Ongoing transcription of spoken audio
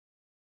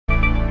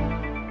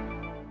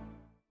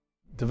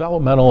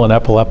Developmental and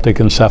Epileptic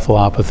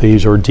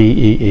Encephalopathies, or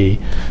DEE,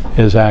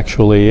 is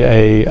actually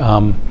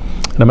an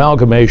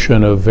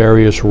amalgamation of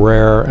various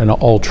rare and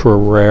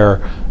ultra-rare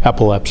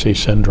epilepsy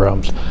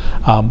syndromes.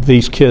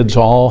 These kids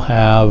all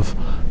have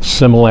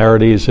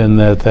similarities in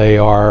that they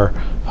have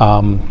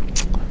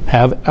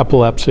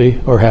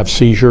epilepsy or have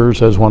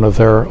seizures as one of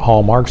their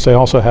hallmarks. They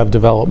also have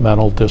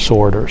developmental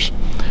disorders.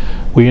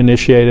 We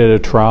initiated a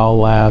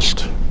trial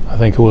I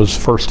think it was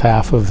first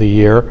half of the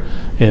year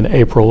in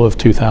April of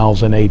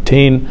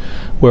 2018,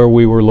 where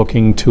we were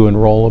looking to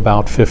enroll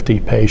about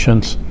 50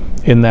 patients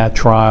in that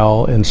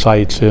trial in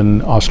sites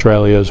in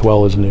Australia as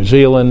well as New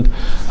Zealand.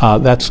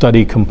 That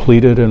study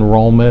completed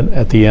enrollment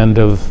at the end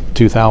of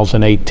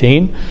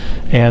 2018,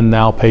 and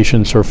now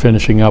patients are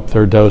finishing up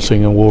their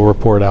dosing, and we'll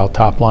report out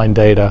top-line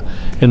data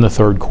in the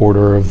third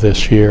quarter of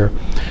this year.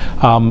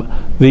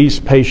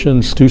 These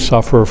patients do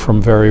suffer from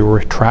very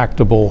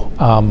retractable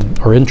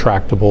or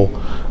intractable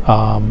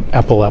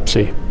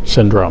epilepsy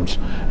syndromes.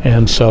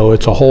 And so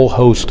it's a whole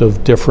host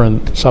of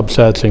different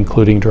subsets,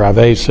 including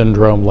Dravet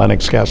syndrome,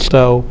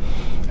 Lennox-Gastaut,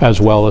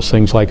 as well as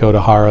things like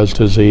Ohtahara's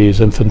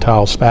disease,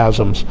 infantile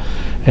spasms.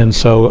 And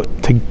so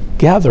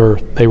together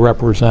they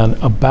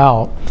represent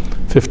about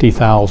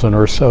 50,000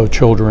 or so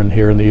children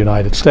here in the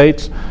United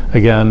States.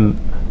 Again,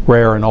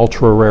 rare and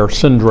ultra-rare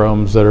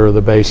syndromes that are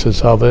the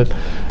basis of it.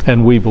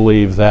 And we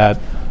believe that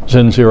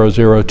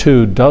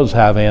ZYN002 does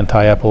have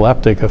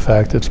anti-epileptic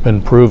effect. It's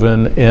been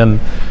proven in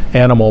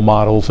animal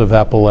models of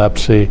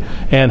epilepsy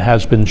and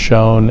has been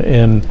shown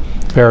in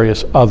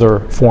various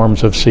other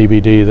forms of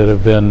CBD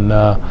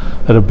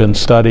that have been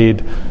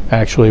studied.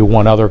 Actually,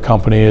 one other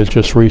company has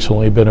just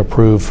recently been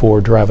approved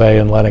for Dravet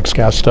and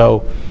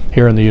Lennox-Gastaut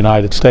here in the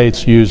United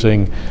States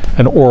using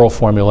an oral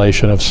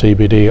formulation of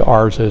CBD.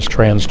 Ours is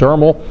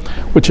transdermal,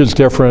 which is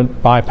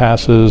different,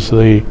 bypasses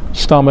the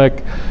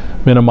stomach,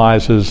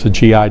 minimizes the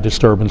GI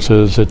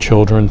disturbances that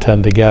children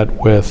tend to get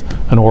with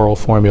an oral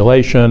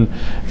formulation,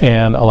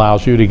 and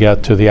allows you to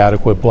get to the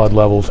adequate blood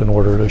levels in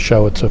order to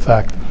show its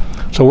effect.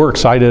 So we're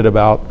excited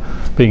about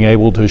being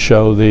able to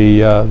show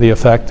the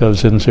effect of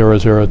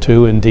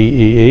ZYN002 in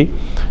DEE,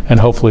 and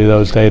hopefully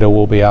those data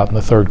will be out in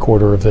the third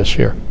quarter of this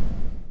year.